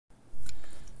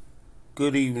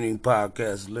Good evening,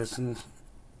 podcast listeners.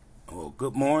 Oh,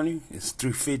 good morning. It's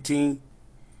 3:15.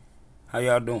 How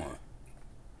y'all doing?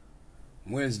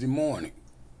 Wednesday morning.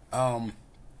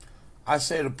 I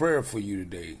said a prayer for you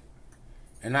today,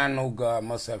 and I know God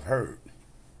must have heard.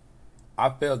 I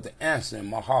felt the answer in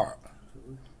my heart,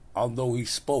 although He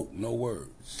spoke no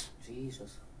words.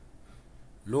 Jesus.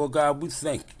 Lord God, we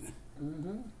thank you,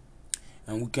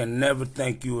 and we can never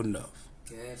thank you enough.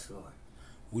 Yes, Lord.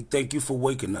 We thank you for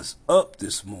waking us up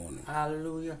this morning.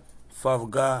 Hallelujah. Father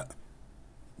God,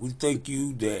 we thank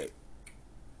you that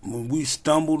when we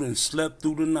stumbled and slept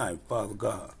through the night, Father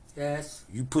God, Yes.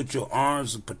 you put your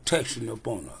arms of protection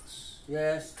upon us.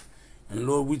 Yes. And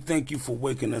Lord, we thank you for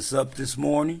waking us up this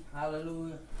morning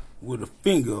Hallelujah. with a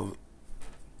finger of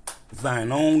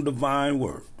thine own divine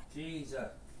word. Jesus.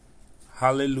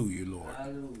 Hallelujah, Lord.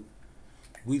 Hallelujah.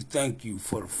 We thank you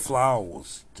for the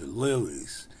flowers, the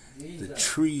lilies, Jesus. the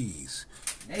trees.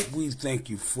 Nature. We thank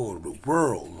you for the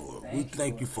world, Lord. We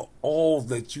thank you for all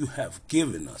that you have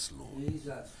given us, Lord.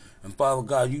 Jesus. And Father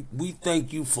God, we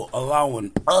thank you for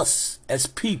allowing us as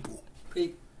people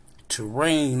to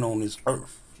reign on this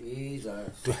earth.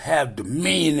 Jesus. To have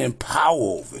dominion and power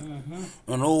over it.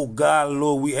 And oh God,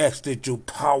 Lord, we ask that your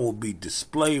power be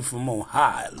displayed from on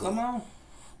high, Lord. Come on.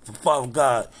 For Father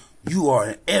God, you are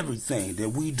in everything that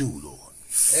we do, Lord.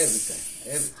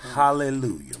 Everything. Everything.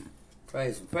 Hallelujah.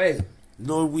 Praise Him. Praise Him.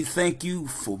 Lord, we thank you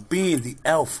for being the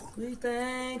Alpha. We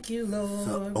thank you,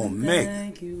 Lord. The Omega. We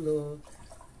thank you, Lord.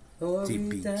 Lord, The we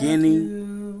beginning thank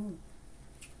you.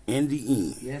 and the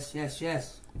end. Yes, yes,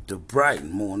 yes. The bright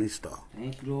morning star.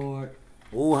 Thank you, Lord.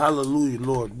 Oh, hallelujah,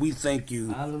 Lord. We thank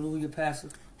you Hallelujah, Pastor.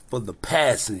 for the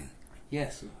passing.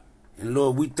 Yes, Lord. And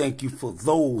Lord, we thank you for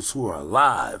those who are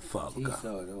alive, Father Jesus,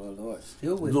 God. Lord.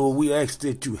 Still with Lord, us. we ask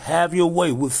that you have your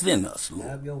way within us, Lord.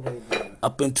 Have your way, Lord.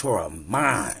 Up into our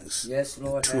minds. Yes,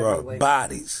 Lord. Into our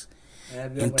bodies.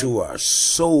 Have your Into way. our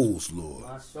souls, Lord.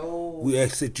 My soul. We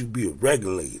ask that you be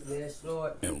regulated. Yes,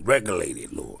 Lord. And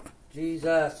regulated, Lord.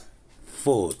 Jesus.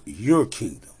 For your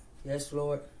kingdom. Yes,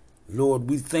 Lord. Lord,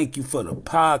 we thank you for the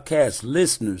podcast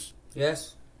listeners.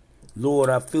 Yes. Lord,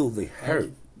 I feel the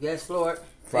hurt. Yes, Lord.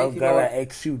 Father God, I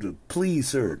ask you to please,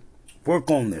 sir,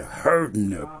 work on their hurt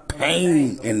and their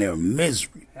pain and their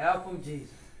misery. Help them, Jesus.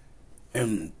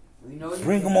 And we know you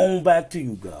bring can. them on back to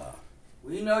you, God.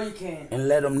 We know you can. And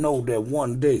let them know that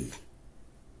one day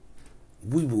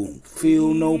we won't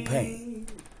feel no pain.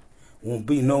 Won't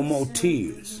be no more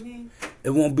tears.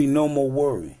 There won't be no more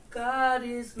worry. God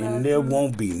is and there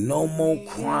won't be no more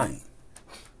crying.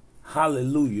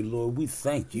 Hallelujah, Lord. We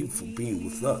thank you for being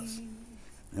with us.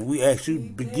 And we ask you to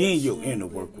begin your inner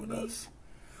work with us.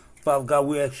 Father God,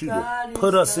 we ask you to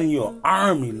put us in your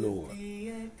army, Lord.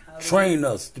 Train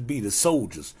us to be the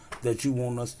soldiers that you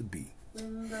want us to be.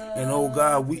 And oh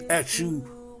God, we ask you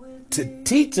to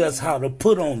teach us how to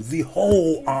put on the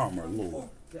whole armor, Lord.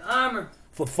 The armor.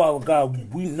 For Father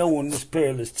God, we know in this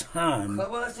perilous time,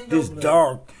 this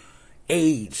dark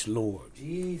age, Lord.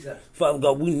 Jesus. Father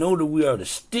God, we know that we are the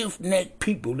stiff-necked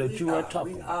people that you are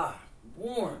talking about. We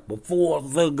are born. Before,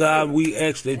 Father God, we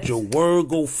ask that your word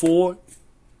go forward.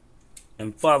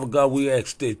 And Father God, we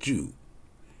ask that you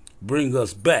bring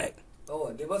us back.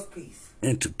 Lord, give us peace.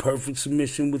 Into perfect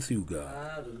submission with you, God.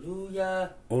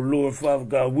 Hallelujah. Oh, Lord, Father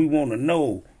God, we want to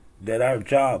know that our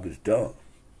job is done.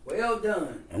 Well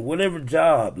done. And whatever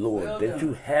job, Lord, that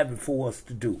you have it for us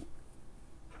to do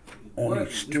on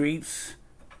these streets,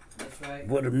 that's right,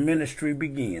 where the ministry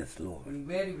begins, Lord. We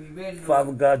ready,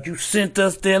 Father God, you sent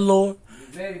us there, Lord,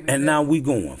 and now we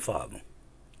going, Father.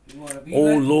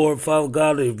 Oh, Lord, Father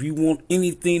God, if you want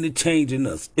anything to change in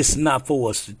us, it's not for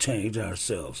us to change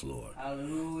ourselves, Lord.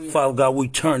 Hallelujah. Father God, we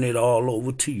turn it all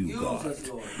over to you, God.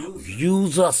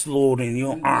 Use us, Lord, in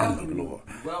your army, Lord.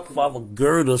 Father,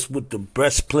 gird us with the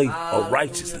breastplate of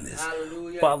righteousness.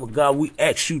 Hallelujah. Father God, we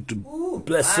ask you to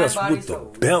bless us with the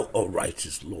belt of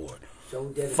righteousness, Lord.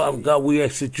 Father God, we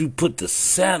ask that you put the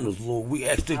sandals, Lord. We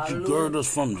ask that you gird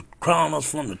us from the crown us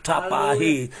from the top of our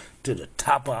head to the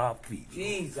top of our feet.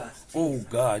 Jesus. Oh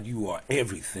God, you are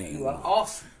everything. You are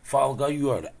awesome. Father God, you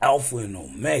are the Alpha and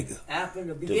Omega. Alpha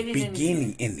and the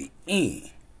beginning and the end.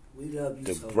 We love you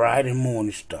the so bright and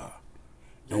morning star.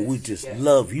 And we just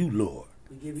love you, Lord.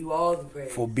 We give you all the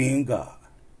praise. For being God.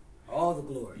 All the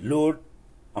glory. Lord,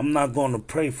 I'm not going to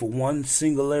pray for one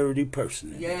singularity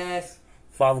person. Yes.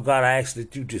 Father God, I ask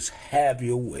that you just have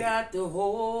your way. Got the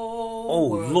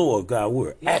whole world. Lord God,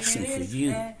 we're asking for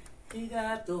you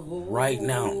got the whole right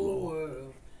now, Lord.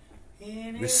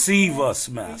 World. Receive us,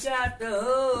 Master. Got the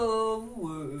whole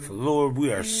world. For Lord,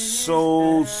 we are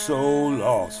so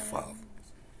lost, Father.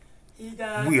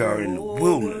 We are in the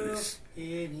wilderness.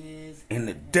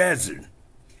 desert.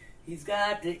 He's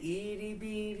got the itty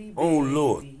bitty Oh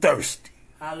Lord, thirsty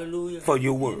hallelujah for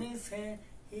your in word. his hand.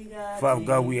 He got Father the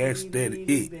God, we itty ask that bitty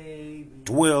it baby.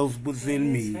 dwells within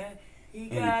In his me hand. He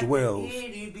and got it the dwells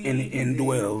itty bitty and it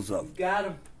indwells baby. of. You got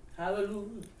him.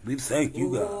 Hallelujah. We thank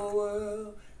you, God. Oh,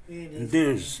 world in his And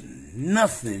there's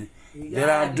nothing He that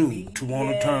I got do me to want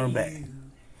to turn back.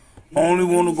 and Only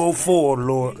want to go forward, He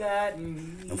Lord. got me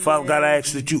And Father God, I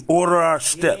ask that you order our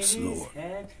steps, in his Lord.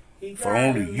 hand. He For got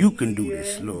only you can me do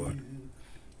this, and Lord.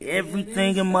 you.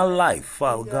 Everything in my life,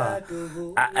 Father God,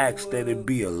 I ask that it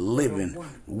be a living,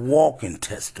 walking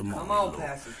testimony, Come on, Lord,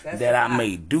 Pastor. that I Testify.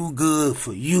 may do good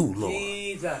for you, Lord.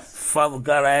 Jesus. Father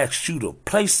God, I ask you to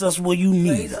place us where you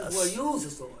need Places where us. use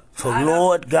us, Lord. So,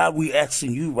 Lord God, we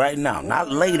asking you right now,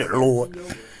 not later, Lord,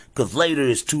 because later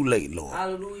is too late, Lord.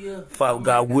 Hallelujah. Father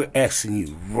God, we're asking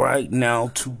you right now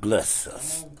to bless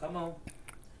us. Come on.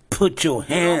 Put your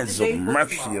hands of today, put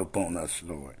mercy tomorrow. upon us,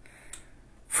 Lord.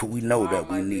 For we know that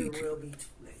we need you. Will be too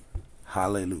late.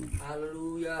 Hallelujah.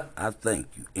 Hallelujah. I thank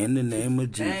you. In the name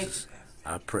of Thank Jesus,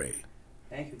 you, I pray.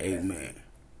 Thank you, Pastor. Amen.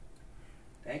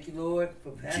 Thank you, Lord, for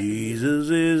Pastor. Jesus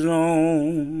is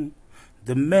on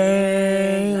the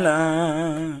main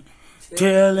line.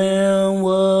 Tell him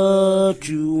what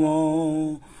you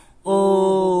want.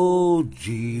 Oh,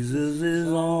 Jesus is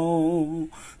on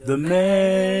the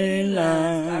main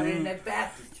line.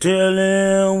 Tell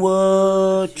him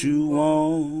what you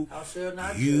want.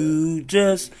 You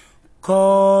just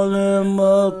call him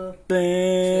up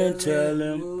and tell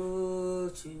him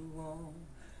what you want.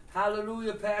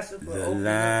 Hallelujah, Pastor, for the opening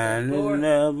line up is the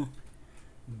never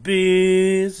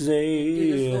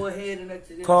busy. Go ahead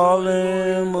and Call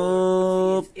enjoy him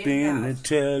Lord. up and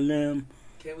tell him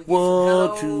Can we get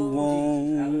what some you hellos?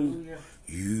 want. Hallelujah.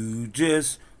 You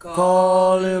just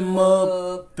call him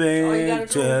up and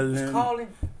tell him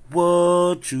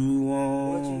what you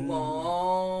want. What you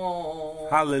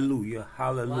want. Hallelujah.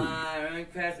 Hallelujah. My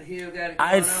Pastor Hill got it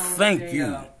I going on thank today, you,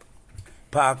 y'all.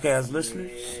 podcast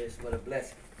listeners. Yes, what a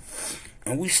blessing.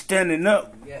 And we standing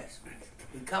up Yes.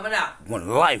 We coming out. when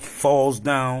life falls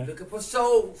down Looking for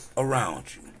souls.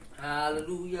 around you.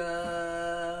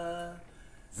 Hallelujah.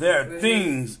 There are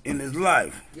things in this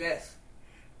life Yes.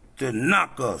 that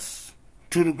knock us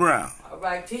to the ground. All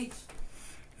right, teach.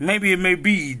 Maybe it may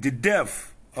be the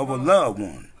death of a loved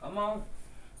one Come on.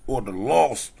 or the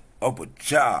loss of a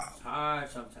job. Hard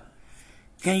sometimes.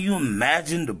 Can you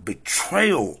imagine the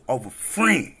betrayal of a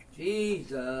friend?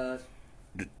 Jesus.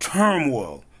 The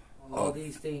turmoil All of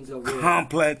these things are real.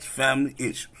 complex family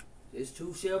issues. This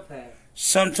too shall pass.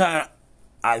 Sometimes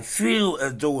I feel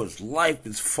as though his life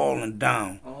is falling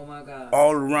down Oh my God.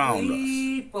 all around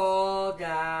We us. fall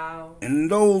down. In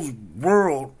those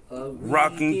world We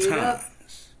rocking get up.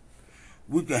 times,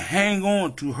 we can hang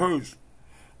on to hurt,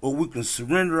 or we can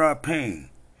surrender our pain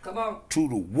Come on. to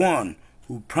the one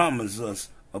who promised us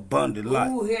abundant life.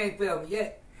 Ooh, he ain't failed me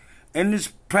yet. In this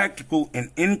practical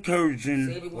and encouraging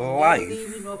Said he will never leave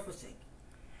life, you nor forsake you.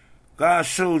 God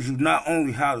shows you not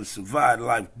only how to survive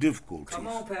life difficulties, Come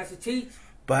on, Pastor Teach.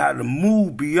 but how to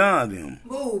move beyond them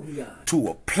Move beyond. to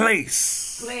a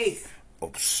place Place.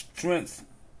 of strength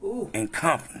Ooh. and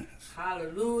confidence,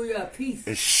 Hallelujah. Peace.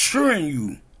 assuring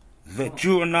you that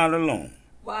you are not alone.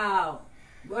 Wow.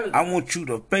 What a I want you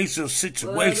to face your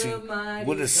situation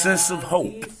with a sense of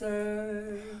hope.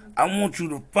 I want you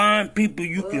to find people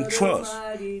you can trust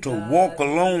to walk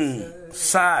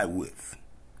alongside with.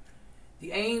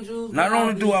 The angels Not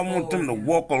only do I want them to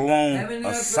walk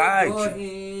alongside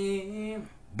you,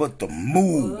 but to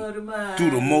move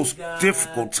through the most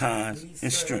difficult times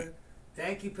and strength.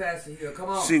 Thank you, Pastor Hill. Come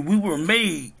on. See, we were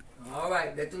made All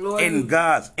right, let the Lord in use you.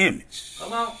 God's image.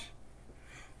 Come on.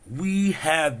 We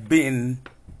have been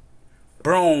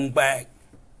brought back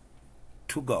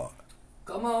to God.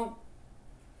 Come on.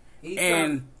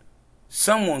 And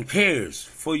someone cares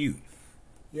for you.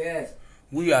 Yes.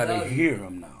 We ought to hear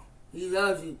him now. He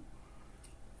loves you.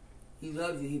 He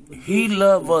loves you. He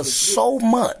loved us so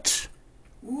much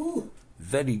Ooh.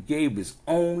 that he gave his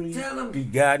only Tell him.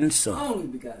 begotten son. Only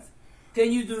begotten.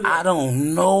 Can you do that? I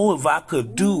don't know if I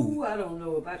could do I don't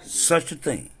know if I could do such a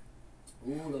thing.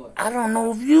 Ooh, Lord. I don't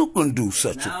know if you can do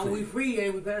such Now a we thing. free,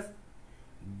 ain't we, Pastor?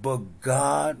 But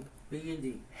God Free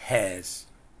indeed. has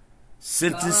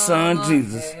sent his son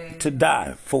Jesus to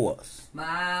die for us.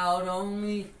 Smiled on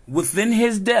me. Within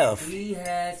his death, He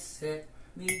has set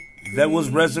me free. there was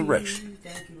resurrection.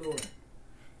 Thank you, Lord.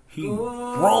 He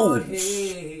Lord, rose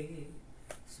hey,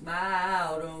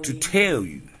 smiled on to me. tell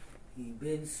you He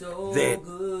been so that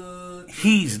good.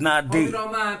 he's not Hope you dead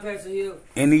don't mind, Pastor Hill.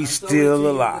 and he's I'm so still into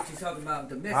alive. what you're talking about,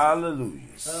 the message. Hallelujah.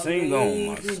 Sing on,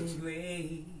 my Amazing sister.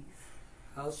 grace.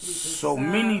 So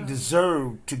many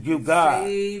deserve to give God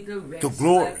the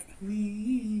glory.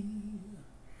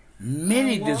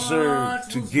 Many deserve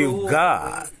to give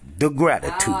God the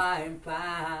gratitude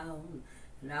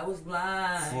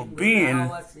for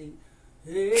being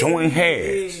joint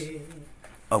heirs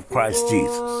of Christ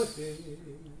Jesus.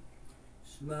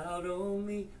 Smiled on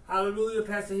me. Hallelujah,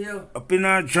 Pastor Hill. Up in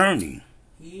our journey,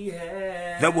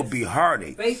 there will be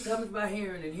heartache. Faith comes by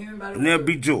hearing, and hearing by the and there'll word.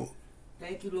 be joy.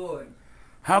 Thank you, Lord.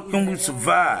 How can we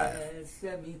survive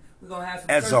We're gonna have some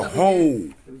as a whole,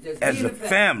 as a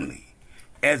family,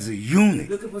 as a unit?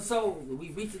 Looking for souls.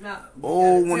 We reaching out.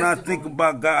 Oh, when I think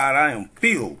about God, I am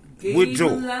filled with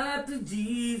joy.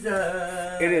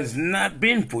 It has not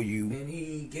been for you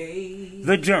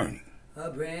the journey. A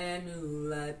brand new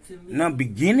life to me. Now,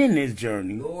 beginning this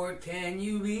journey, Lord, can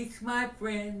you reach my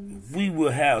friends? we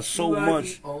will have so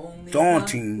much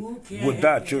daunting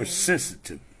without your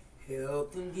sensitive,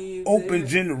 open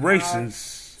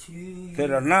generations that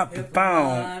are not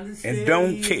profound and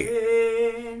don't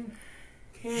care.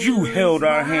 You held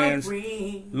our hands.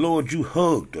 Lord, you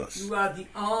hugged us.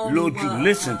 Lord, you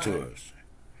listened to us.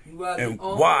 And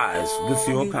wise with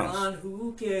your counsel.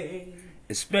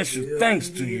 Especial thanks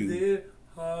to you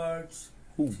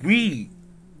who read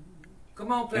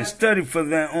and study for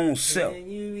their own self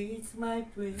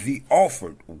the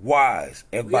offered wise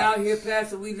advice. We out here,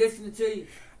 Pastor. We listening to you.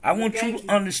 I want you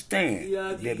to understand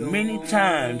that many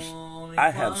times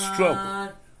I have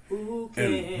struggled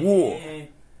and war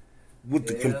with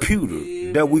the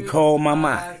computer that we call my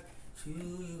mind.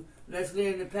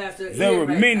 There were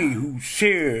many who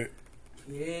shared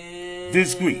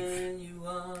this grief.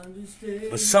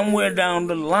 But somewhere down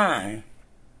the line,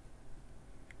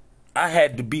 I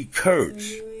had to be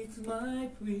courage.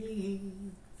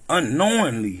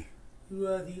 Unknowingly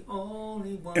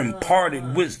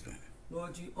imparted wisdom.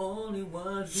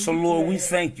 So, Lord, we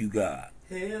thank you, God,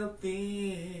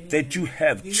 that you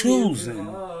have chosen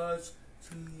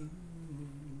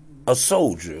a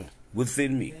soldier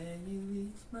within me.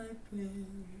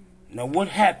 Now, what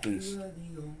happens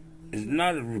is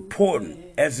not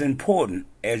as important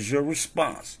as your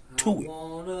response to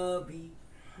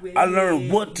it. I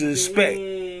learned what to expect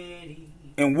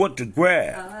and what to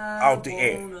grab out the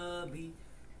air.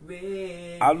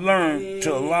 I learned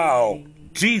to allow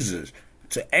Jesus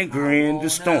to anchor in the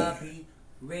storm.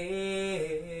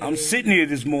 I'm sitting here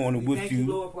this morning with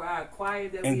you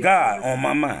and God on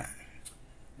my mind,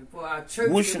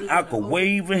 wishing I could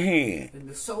wave a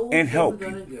hand and help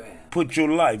you put your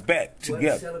life back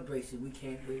together.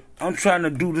 I'm trying to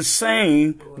do the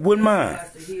same with mine.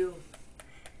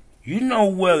 You know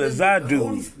well as I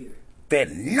do that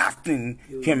nothing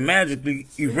can magically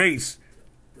erase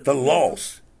the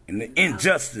loss and the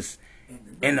injustice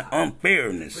and the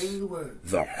unfairness,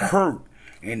 the hurt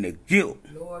and the guilt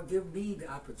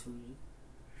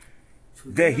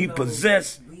that he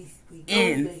possessed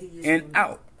in and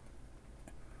out,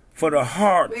 for the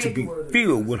heart to be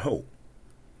filled with hope.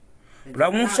 But I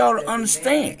want y'all to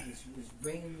understand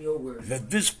that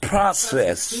this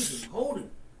process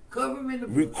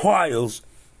requires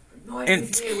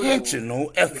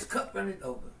intentional effort.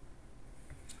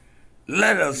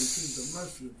 Let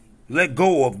us let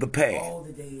go of the past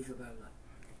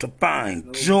to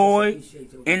find joy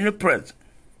in the present.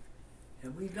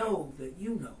 And we know that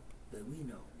you know that we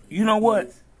know. You know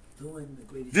what?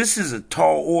 This is a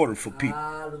tall order for people.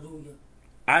 Hallelujah.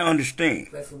 I understand.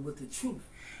 With the truth.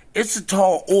 It's a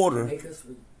tall order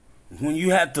when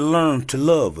you have to learn to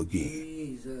love again.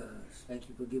 Jesus, thank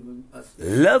you for giving us.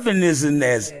 Loving isn't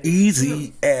as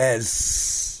easy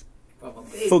as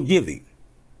forgiving.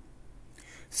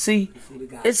 See,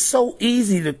 it's so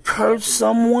easy to curse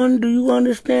someone. Do you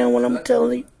understand what I'm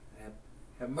telling you?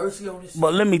 Have mercy on us.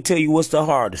 But let me tell you what's the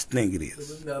hardest thing it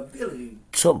is.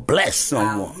 To bless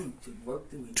someone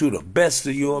to the best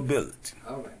of your ability.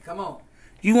 All right, come on.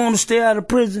 You want to stay out of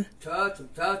prison? Touch them,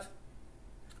 touch them.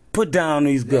 Put down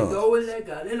these guns. Let go and let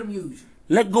God. Let them use you.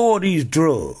 Let go of these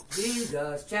drugs.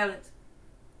 Jesus, challenge.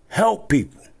 Help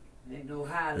people. Ain't no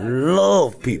high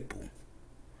love people.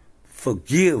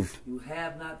 Forgive you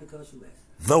have not because you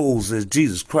ask. Those as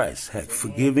Jesus Christ had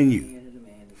forgiven you.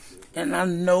 And I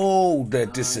know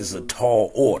that this is a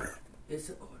tall order. It's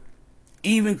an order.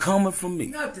 Even coming from me.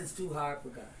 Nothing's too hard for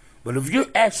God. But if you're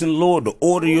asking Lord to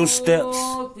order your steps,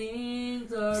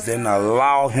 then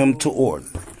allow him to order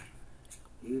them.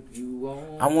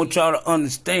 I want y'all to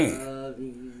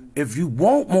understand, if you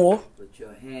want more,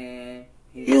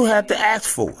 you have to ask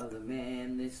for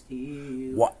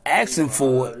it. While asking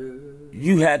for it,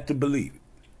 you have to believe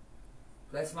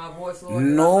it.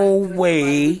 No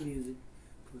way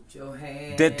your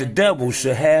hand that the devil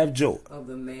should have joy. of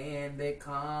the man that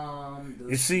calmed the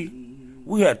You see, sea.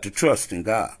 we have to trust in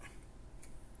God.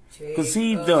 Because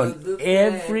He Take done of the flag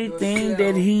everything that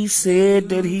yourself. He said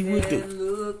that He You would can do.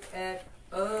 look at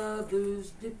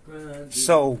others differently.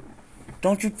 So,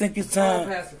 don't you think it's Come on,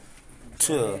 time Pastor.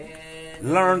 to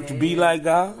Man, learn to be like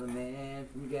God? the man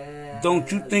from God.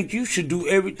 Don't you think you should do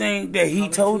everything that He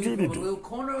Coming told to you to from a do? little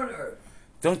corner of the earth.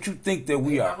 Don't you think that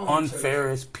we are unfair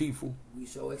as people? We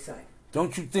so excited.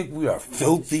 Don't you think we are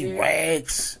filthy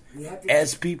rags We have to.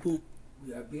 as people?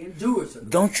 We are being doers of it.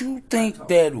 Don't you think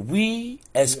that we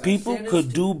as people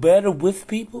could do better with We're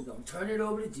people? gonna turn it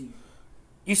over to Jesus.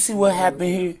 You see what happened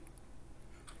here?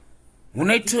 When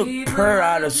they took prayer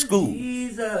out of school,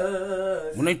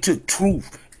 Jesus. when they took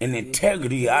truth and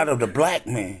integrity out of the black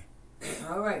man,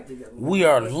 All right, we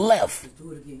are left let's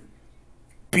do it again.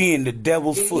 being the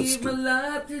devil's Gave my footstool.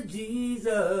 life to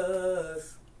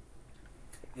Jesus,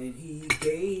 and He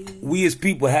gave. We as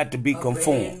people have to be a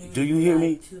conformed. brand Do you new hear me?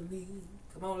 life to me.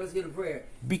 Come on, let's get a prayer.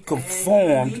 Be And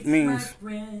conformed reach means my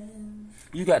friends.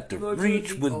 you got to Lord, reach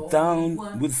you're the only down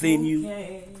one within who you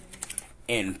can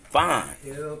and find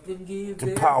help them give the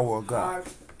their power of God.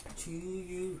 hearts to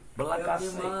you. But like Help I them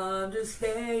say,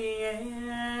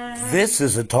 understand. this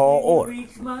is a tall You order.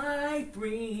 reach my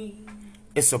dream.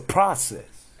 It's a process.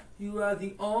 You are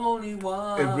the only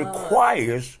one. It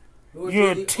requires Lord, your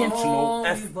you're the intentional only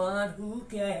effort. one who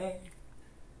can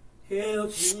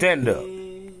help Stand up.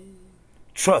 me.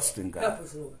 Trust in Help God.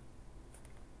 us, Lord.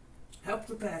 Help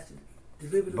the pastor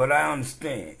deliver the But I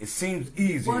understand. It seems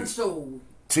easier one soul.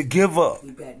 to give up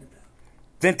We batting about.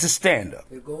 than to stand up.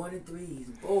 They're going in threes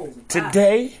and fours and fives.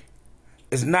 Today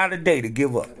is not a day to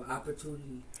give up. Have an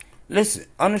opportunity Listen,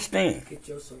 understand. to get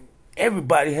your soul.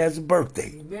 Everybody has a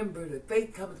birthday. Remember that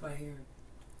faith comes by hearing.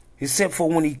 Except for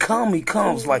when he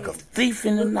comes like a thief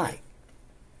in the night.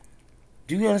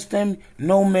 Do you understand me?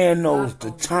 No man knows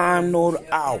the time nor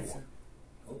the hour.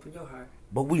 Open your heart.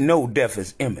 But we know death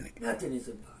is imminent. Nothing is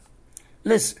impossible.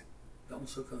 Listen, Don't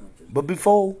succumb to it. but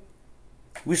before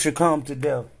we succumb to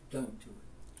death, Don't do it.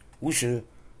 we should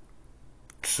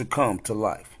succumb to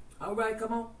life. All right,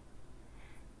 come on.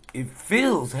 It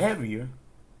feels heavier,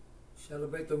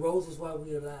 Celebrate the roses while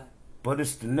we're alive. but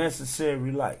it's the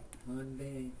necessary light. One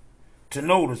day. To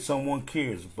know that someone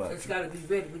cares about Just you. gotta be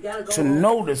ready. We gotta go. To on.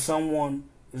 know that someone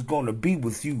is going to be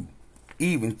with you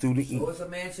even through the So end. as a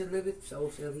man should live it, so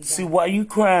shall he See, die. while you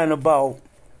crying about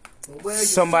But where your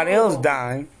somebody soul else going?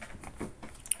 dying,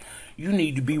 you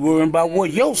need to be worrying about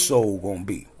what your soul gonna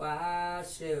be. Why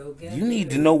shall You need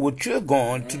to know what you're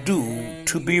going to do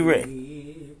to be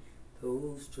ready.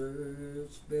 Those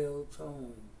church bell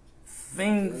tone.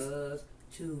 Things,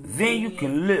 then you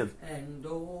can live. And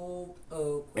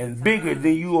And bigger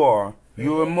than you are,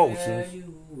 your emotions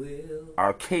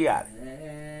are chaotic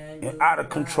and out of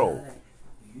control.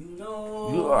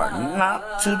 You are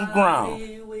knocked to the ground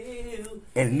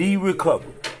and need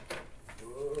recovery.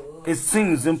 It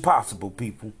seems impossible,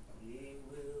 people.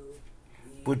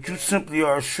 But you simply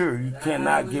are sure you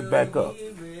cannot get back up.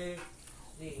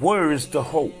 Where is the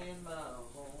hope?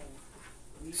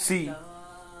 See,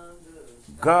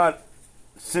 God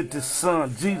sent His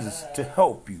Son Jesus to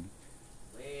help you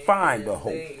find the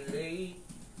hope.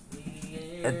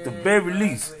 At the very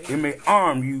least, it may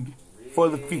arm you for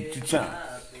the future challenge.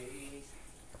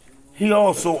 He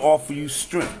also offers you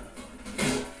strength.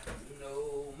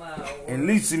 At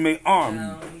least it may arm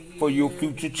you for your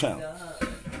future challenge.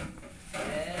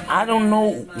 I don't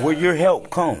know where your help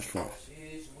comes from,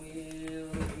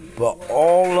 but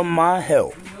all of my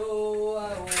help,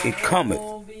 it cometh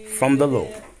from the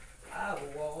Lord.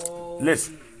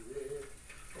 Listen,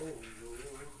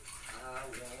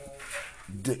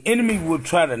 the enemy will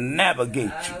try to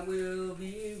navigate you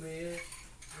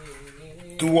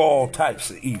through all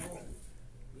types of evil.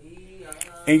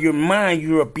 In your mind,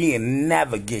 you are being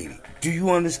navigated. Do you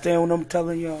understand what I'm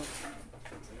telling y'all?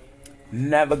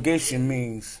 Navigation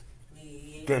means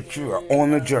that you are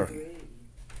on a journey.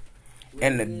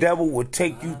 And the devil will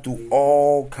take you through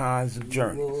all kinds of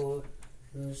journeys.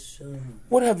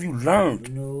 What have you learned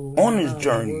on this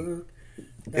journey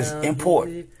is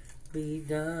important.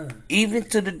 Even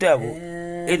to the devil,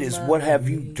 it is what have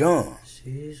you done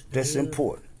that's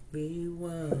important.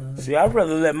 See, I'd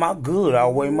rather let my good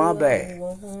outweigh my bad.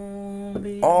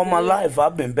 All my life,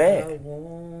 I've been bad.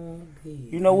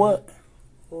 You know what?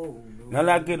 Now that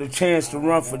I get a chance to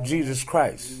run for Jesus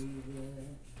Christ,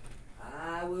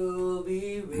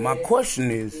 my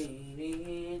question is,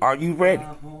 are you ready?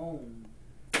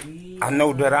 I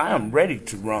know that I am ready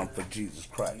to run for Jesus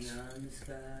Christ.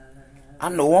 I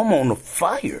know I'm on the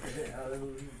fire.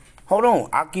 Hold on,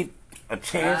 I get a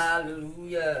chance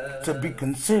Hallelujah. to be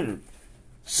considered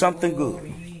something good.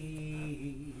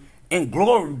 Glory. And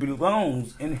glory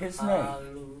belongs in his name.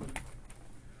 Hallelujah.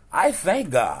 I thank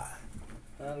God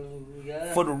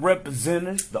Hallelujah. for the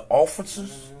representatives, the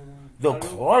officers, the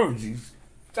clergies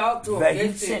Talk to him. that he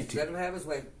Yes, sent let to. him have his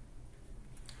way.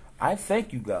 I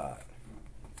thank you, God,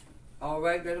 All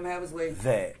right, let him have his way.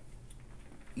 that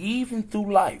even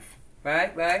through life,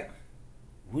 Right.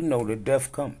 we know that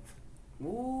death cometh.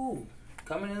 Ooh,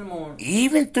 coming in the morning.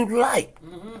 Even through life,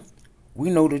 Mm-hmm. we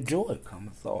know that joy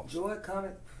cometh also. Joy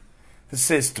coming. It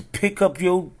says to pick up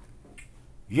your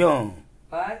young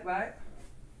Right.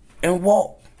 and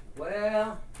walk.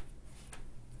 Well,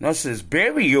 Now it says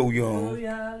bury your young. glory,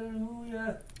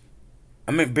 hallelujah.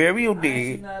 Bury your I shall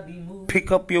dead, not be moved.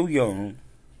 pick up your young,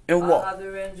 and walk.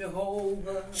 Father and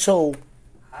Jehovah, So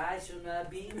I shall not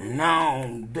be moved.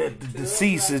 now that the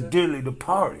deceased is dearly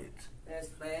departed, That's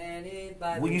planted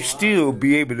by will the you water. still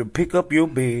be able to pick up your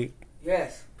bed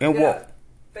Yes. and Yeah. walk?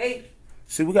 Faith.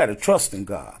 See, we got to trust in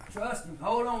God. Trust him.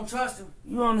 Hold on, trust him.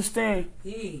 You understand?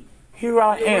 He. Here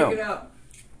I He'll work it am. out.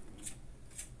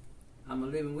 I'm a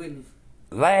living witness.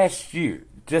 Last year,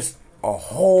 just a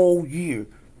whole year,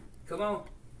 Come on.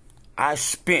 I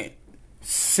spent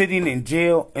sitting in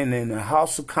jail and in the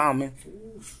House of Commons,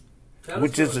 Ooh. Tell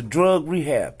which us is a drug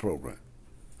rehab program,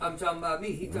 I'm talking about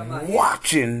me. He talking about him.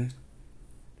 watching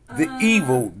the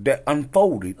evil that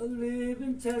unfolded A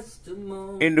living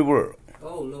testimony. in the world.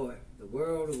 Oh, Lord. The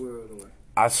world, Lord.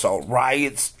 I saw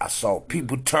riots. I saw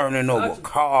people turning over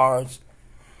cars.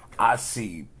 I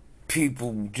see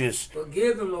people just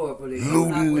Forgive them, Lord, for they know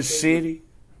not looting what the they city.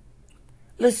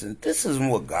 Listen, this is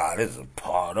what God is a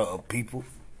part of, people.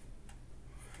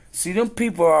 See, them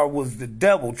people was the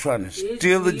devil trying to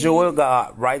steal the joy of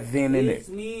God right then do. and there. It's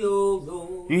me, oh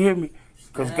Lord. You hear me?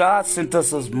 Because God sent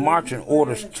us marching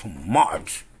orders to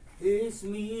march. It's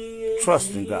me,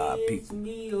 Trust in God, it's people.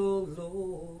 me, oh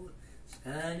Lord,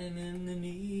 standing in the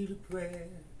need of prayer.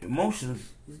 Emotions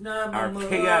It's not are my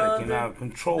chaotic and mother, out of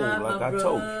control, not like my I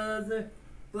told you. brother,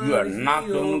 but You are it's me, knocked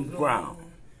oh on the Lord, ground.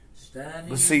 standing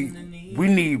But see, in the need we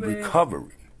need of prayer.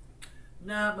 recovery.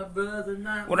 Not my brother,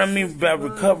 not What my I mean sister, by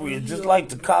but recovery it's is me, just oh like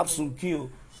the Lord, cops who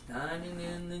killed. standing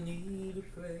in the need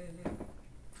of prayer.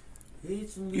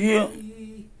 It's me. Yeah.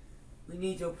 We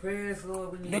need your prayers,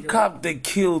 Lord. We need The your cop that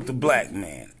killed the black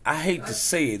man. I hate to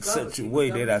say it such a way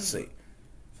that I say.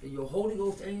 And your Holy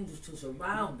Ghost angels to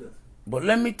surround us But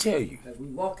let me tell you, as we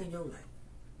walk in your light.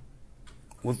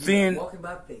 within Walking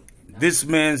by faith. this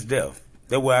man's death,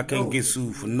 that way I can't get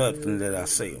sued for nothing that I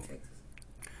say.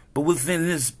 But within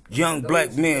this young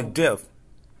black man's death,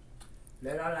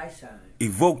 let our light shine.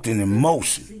 evoked an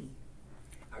emotion See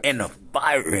our and a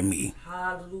fire in me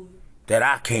hallelujah. that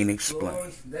I can't explain.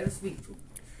 Glory. Let us speak to him.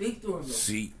 Speak to him, Lord.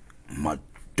 See, my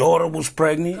daughter was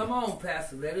pregnant. Come on,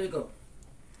 Pastor. Let it go.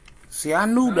 See, I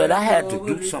knew that I had to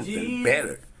do something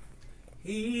better.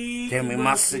 He Tell me can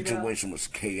my work it situation was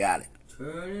chaotic. out.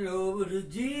 Turn it over to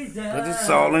Jesus. But it's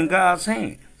all in God's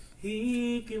hands.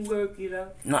 He can work it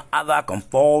out. Now, either I can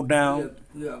fall down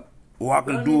Yeah. or I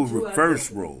can do a reverse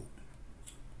roll.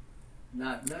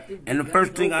 Nothing. And the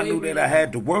first thing I knew that I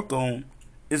had to work on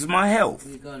is my health.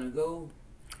 We're gonna go.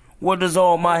 Where does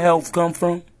all my health come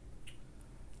from?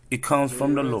 It comes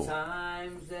from the There are Lord.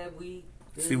 times that we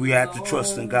See, we have to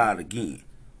trust in God again.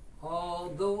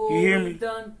 Although You hear me? we've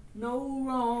done no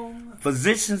wrong.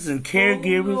 Physicians and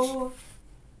caregivers Oh, Lord,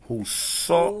 who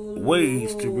sought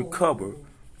ways to recover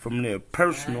from their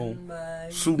personal stand by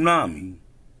me. tsunami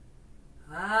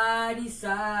I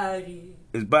decided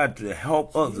is about to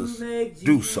help others to make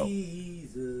do so.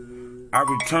 Jesus. I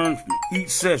return from each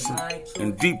session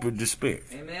in deeper despair.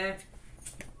 Amen.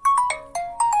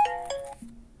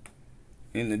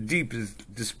 In the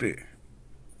deepest despair.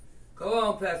 Go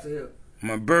on, Pastor Hill.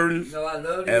 My burdens, You know I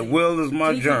love you. as well as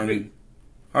my Teach journey, me.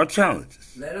 are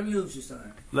challenges. Let him use you,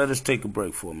 son. Let us take a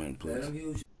break for a minute, Let please. him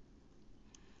use you.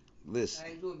 Listen, I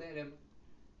ain't doing bad, Emma.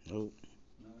 nope.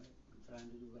 I'm trying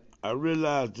to do right. I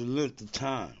realized the length of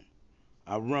time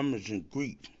I rummaged in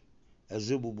grief as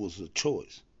if it was a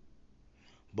choice.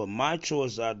 But my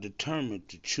choice, I determined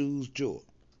to choose joy.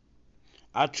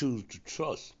 I choose to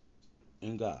trust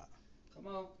in God. Come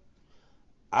on.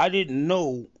 I didn't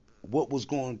know what was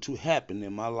going to happen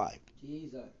in my life.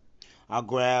 Jesus. I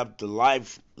grabbed the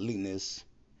liveliness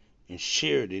and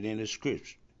shared it in the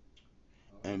scripture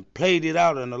and played it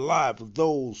out in the life of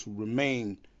those who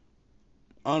remain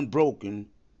unbroken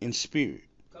in spirit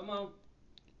Come on.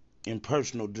 in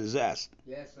personal disaster.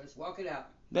 Yes, let's walk it out.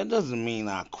 That doesn't mean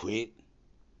I quit.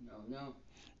 No.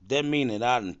 That means that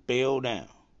I done fell down.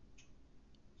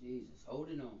 Jesus,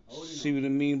 holding on. See what I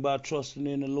mean by trusting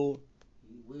in the Lord?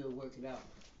 will work it out.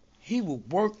 He will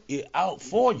work it out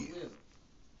for you. Will.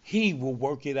 He will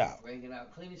work it out. Bring it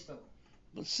out clean as stone.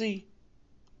 But see,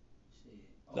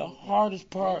 Shit. the Okay. hardest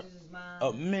part Jesus is mine.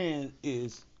 of man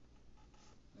is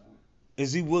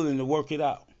he willing to work it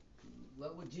out?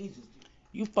 What would Jesus do?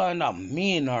 You find out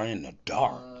men are in the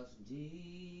dark.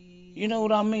 You know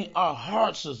what I mean? Our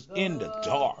hearts is in the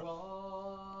dark.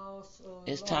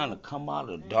 It's time to come out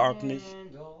of darkness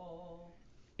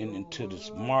and into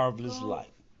this marvelous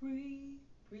light.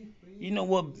 You know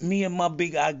what? Me and my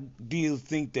big ideas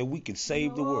think that we can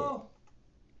save the world.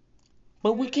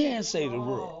 But we can save the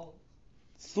world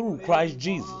through Christ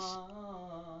Jesus,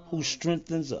 who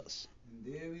strengthens us.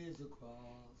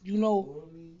 You know,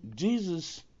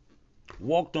 Jesus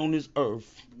walked on this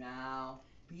earth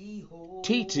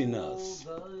teaching us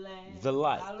the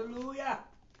light. Hallelujah.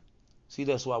 See,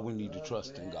 that's why we need to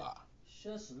trust in God.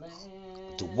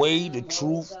 The way, the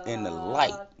truth, and the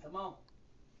light.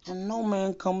 And no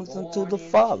man cometh unto the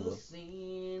Father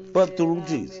but through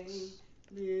Jesus.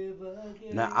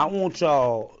 Now, I want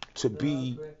y'all to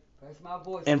be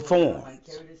informed.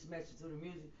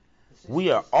 We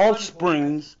are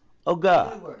offsprings of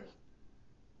God.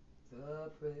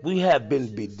 We have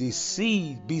been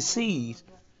besieged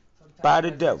by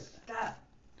the devil.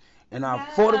 And our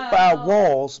fortified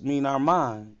walls mean our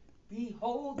mind.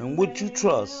 And what you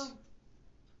trust,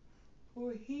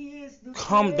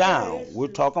 come down. We're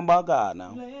talking about God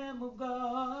now.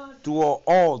 Through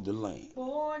all the land.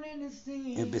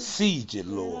 And besiege it,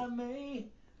 Lord.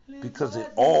 Because it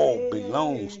all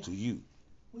belongs to you.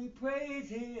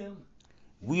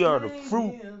 We are the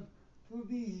fruit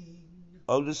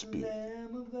of the Spirit.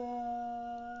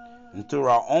 And through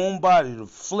our own body, the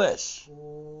flesh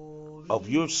of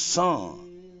your Son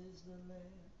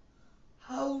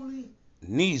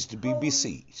needs to be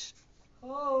besieged.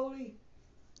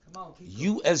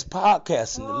 You as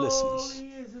podcasting listeners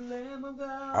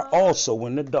are also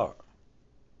in the dark.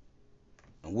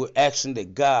 And we're asking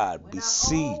that God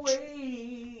besiege.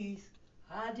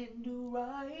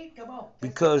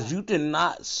 Because you did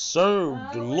not serve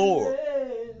the Lord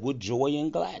with joy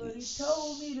and gladness.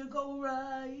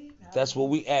 That's what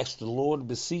we ask the Lord to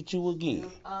beseech you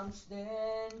again.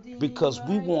 Because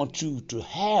we want you to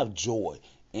have joy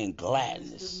and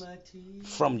gladness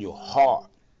from your heart.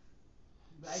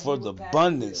 For the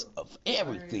abundance of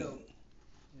everything.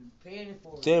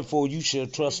 Therefore you shall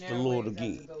trust the Lord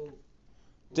again.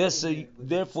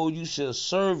 Therefore you shall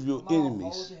serve your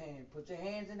enemies. Put your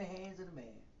hands in the hands of the man.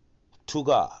 To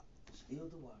God. Still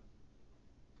the water.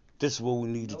 This is what we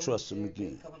need to trust him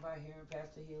again.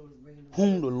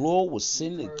 Whom the Lord will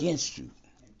send against you.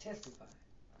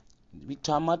 We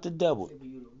talking about the devil.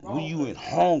 When you in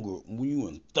hunger, when you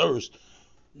in thirst,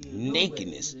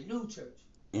 nakedness,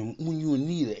 and when you in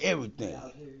need of everything,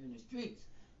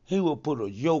 he will put a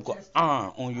yoke of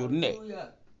iron on your neck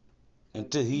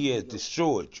until he has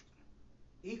destroyed you.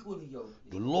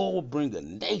 The Lord will bring a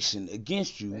nation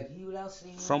against you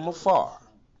from afar.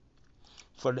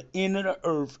 For the end of the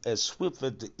earth as swift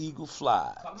as the eagle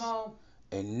flies.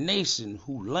 A nation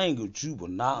whose language you will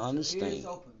not understand.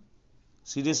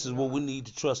 See, this is what we need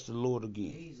to trust the Lord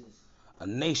again. A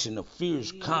nation of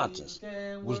fierce conscience,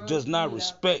 which does not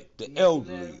respect the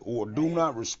elderly or do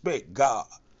not respect God,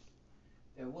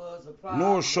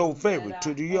 nor show favor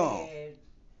to the young.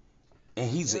 And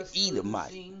he's an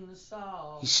Edomite.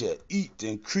 He shall eat the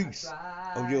increase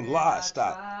of your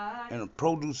livestock and the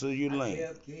produce of your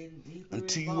land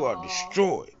until you are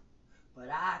destroyed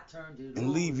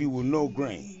and leave you with no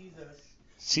grain.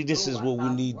 See, this is what we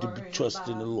need to be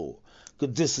trusting the Lord.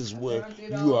 Because this is where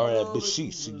you are at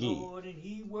Beshish again.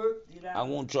 I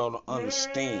want y'all to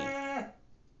understand.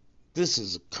 This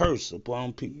is a curse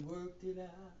upon people.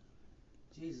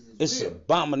 It's an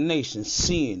abomination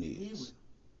sin is.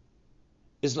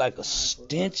 It's like a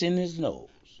stench in his nose.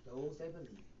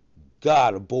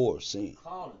 God abhors sin.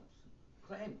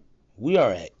 We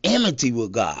are at enmity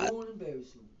with God.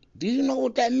 Do you know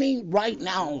what that means? Right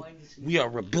now, we are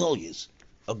rebellious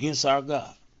against our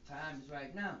God. Time is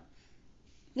right now.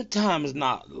 The time is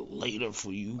not later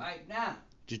for you Right now.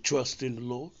 to trust in the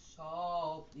Lord.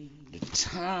 The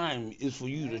time is for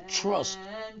you to trust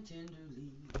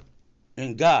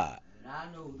in God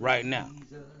right now.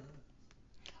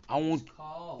 I want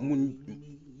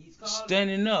when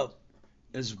standing up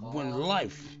is when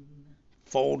life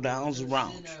fall down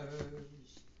around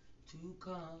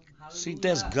you. See,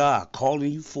 that's God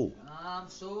calling you forward. I'm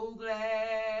so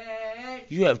glad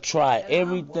you have tried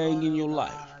everything in your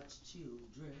life.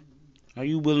 Are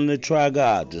you willing to try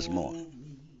God this morning?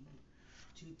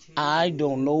 I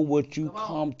don't know what you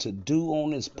come to do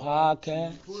on this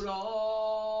podcast,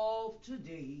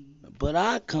 today. But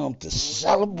I come to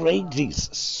celebrate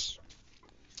Jesus.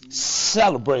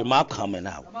 Celebrate my coming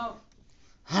out. Come on.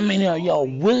 How many of y'all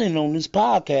willing on this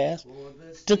podcast For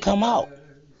the to come out? sinners,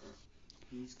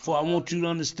 he's For I want you to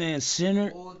understand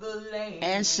sinner for the lame,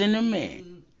 and sinner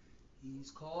man.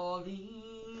 he's calling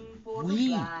for We the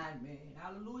blind man.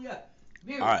 Hallelujah.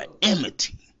 are Miracle.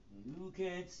 enmity. You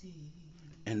can't see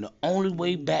And the only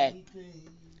way back anything.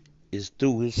 is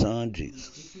through his son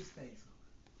Jesus. Seek his face.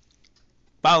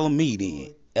 Follow me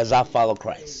then as I follow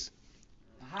Christ.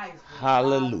 The highest place.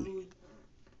 Hallelujah.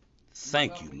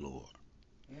 Thank you, Lord,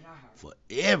 In our heart. for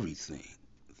everything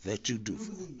that you do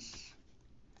for us.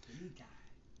 You died.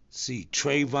 See,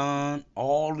 Trayvon,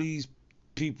 all these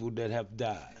people that have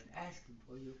died, And asking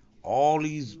for your all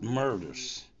these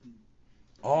murders,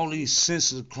 all these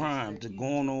senseless crimes that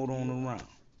going on around.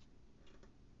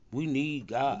 We need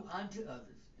God. do unto others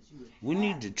as you would We have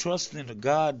need to trust in the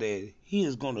God that He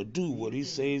is going to do what He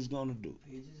says He's going to do.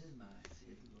 vengeance is mine,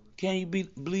 saith the Lord. Can you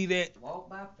believe that? Walk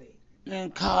by faith.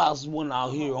 Man, cars went out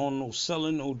here on no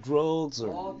selling no drugs All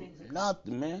or things are-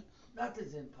 nothing, man.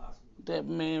 Nothing's impossible. That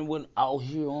man went out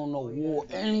here on no war.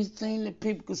 Anything that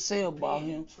people could say about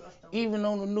him, Trust on even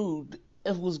on the news,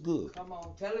 it was good. Come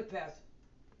on, tell it, Pastor.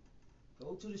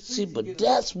 Go to the streets. See, and but get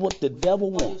that's what the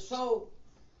devil for your wants. soul.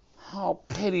 How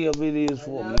petty of it is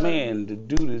for a man to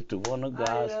do this to one of I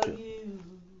God's love children. you.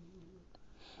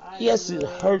 I Yes, it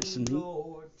love hurts you, me,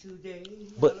 Lord, today.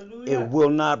 but Hallelujah. it will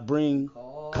not bring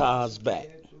Cause cars you back.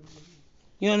 cared for me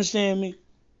You understand me?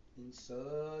 in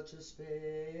such a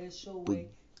special But way.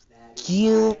 That is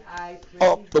give why I praise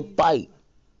up the you. fight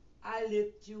I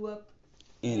lift you up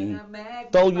and I magnify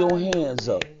throw your hands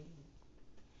your up name.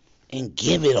 and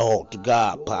give it all to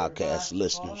God, Lord, podcast my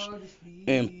listeners heart is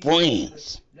and filled.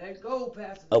 friends Let go,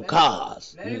 Pastor. of Let go.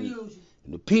 cars. Let him use you.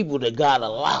 The people that God My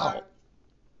allowed heart,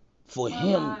 for my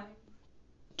Him mind,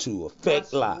 to my affect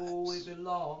soul, lives. it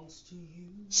belongs to you.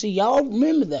 See, y'all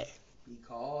remember that.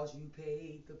 Because you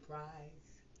paid the price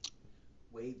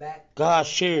way back. God on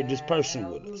shared this person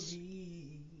with us.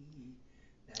 Calvary.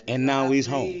 That is And why now I He's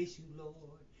home. praise you, Lord.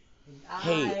 And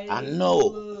Hey, I lift know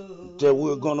you up. that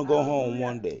we're going to go home Hallelujah.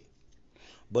 one day.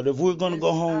 But if we're going to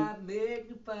go home, I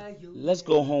magnify your let's name.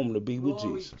 go home to be with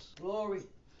Glory, Jesus. glory.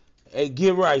 Hey,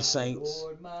 get right, saints.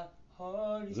 Lord, my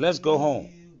heart is Let's go home.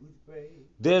 filled with praise.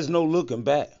 There's no looking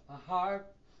back. My heart,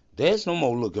 There's no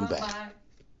more looking my back. mind,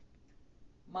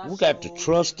 my We got to soul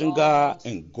trust in God belongs to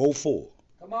and you. go forward.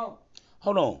 Come on.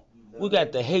 Hold on. We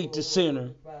got to hate the sinner.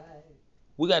 Pride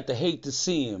We got to hate the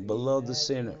sin, but love the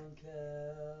sinner.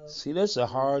 See, that's a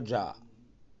hard job.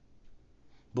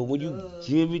 But when you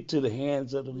give it to the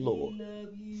hands of the Lord,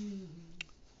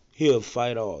 He'll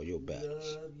fight all your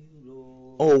battles.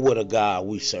 Oh, what a God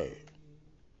we serve.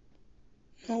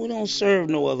 No, we don't serve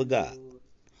no other God.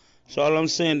 So all I'm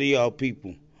saying to y'all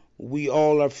people, we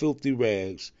all are filthy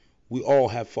rags. We all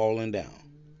have fallen down.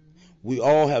 We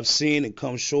all have sinned and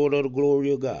come short of the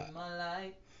glory of God.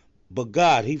 But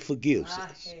God, He forgives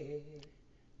us.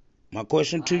 My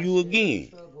question to you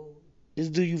again is,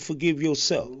 do you forgive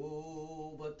yourself?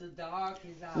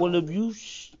 Well, if you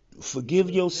forgive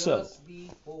yourself,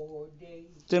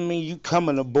 that means you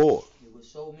coming aboard.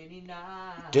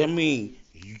 That means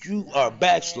you are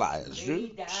backsliders. You're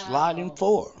sliding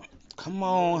forward. Come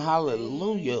on,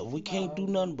 hallelujah. We can't do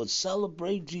nothing but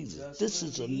celebrate Jesus. This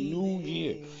is a new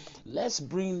year. Let's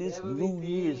bring this New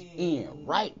Year's in,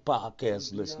 right,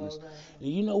 podcast listeners? And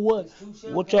you know what?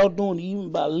 What y'all doing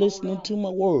even by listening to my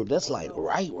word? That's like,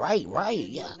 right.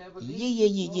 Yeah.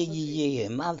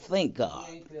 And I thank God.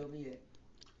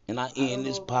 And I end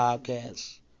this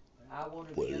podcast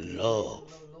with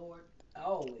love,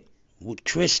 with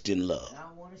Christian love.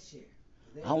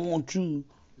 I want you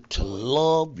to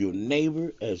love your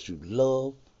neighbor as you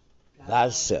love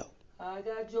thyself. I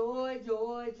got joy.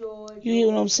 You hear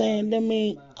what I'm saying? That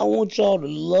means I want y'all to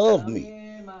love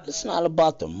me. It's not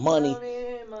about the money.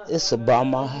 It's about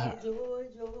my heart.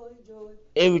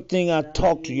 Everything I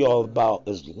talk to y'all about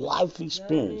is life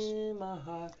experience.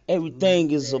 Everything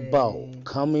is about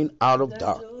coming out of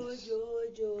darkness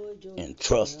and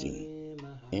trusting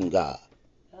in God.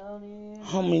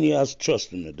 How many of us trust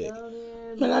Him today?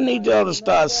 Man, I need y'all to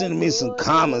start sending me some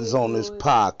comments on this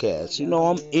podcast. You know,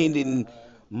 I'm ending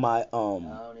my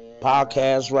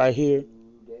podcast right here,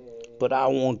 but I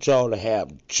want y'all to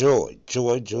have joy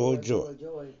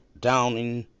down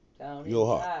in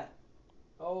your heart.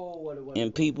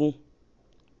 And people,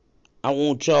 I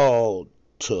want y'all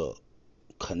to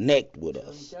connect with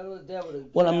us.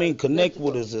 What I mean connect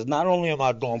with us is not only am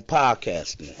I doing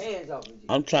podcasting,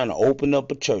 I'm trying to open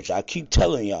up a church. I keep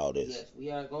telling y'all this. Yes,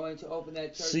 we are going to open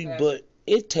that church. See, but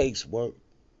it takes work.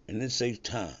 and it saves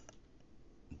time.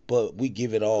 But we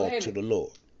give it all Claim to it. the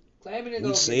Lord. Claim it and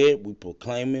We go say get it. it, we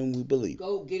proclaim it, and we believe.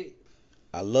 Go get it.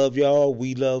 I love y'all.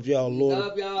 We love y'all. We Lord,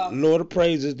 love y'all. Lord of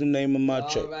Praise is the name of my All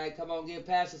church. right, come on, give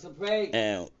Pastor some praise.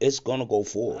 And it's going to go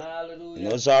forward. Hallelujah.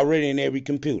 It's already in every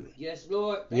computer. Yes,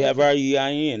 Lord. We have our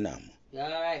EIN number. All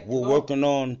right. We're working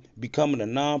on becoming a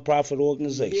non-profit You hear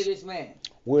organization. this man?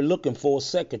 We're looking for a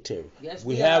secretary. Yes,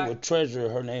 We we have are. a treasurer.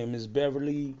 Her name is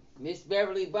Beverly. Miss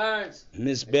Beverly Barnes.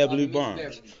 Miss They call Beverly her Miss Barnes.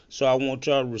 Beverly. So I want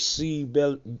y'all to receive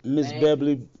Miss Thank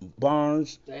Beverly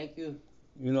Barnes. Thank you.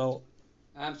 You know,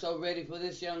 I'm so ready for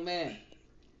this young man.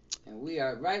 And we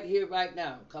are right here, right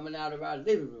now, coming out of our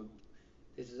living room.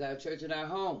 This is our church and our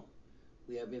home.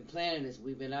 We have been planning this.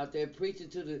 We've been out there preaching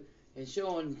and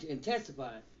showing and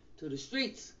testifying to the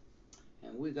streets.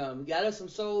 And we got us some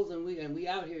souls, and we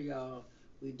out here, y'all.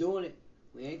 We doing it.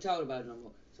 We ain't talking about it no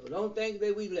more. So don't think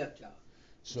that we left y'all.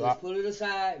 so Just put it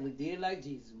aside, and we did like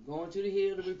Jesus. We're going to the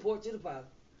hill to report to the Father.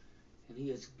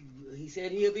 And he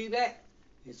said he'll be back.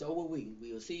 And so will we.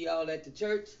 We'll see y'all at the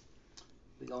church.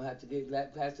 We're going to have to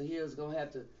Pastor Hill's going to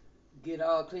have to get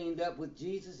all cleaned up with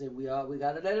Jesus, and we got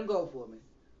to let him go for me.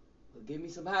 But give me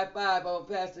some high five on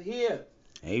Pastor Hill.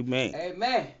 Amen.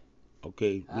 Amen.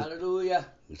 Okay. Hallelujah.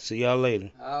 We'll see y'all later.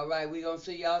 All right, we're going to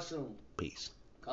see y'all soon. Peace.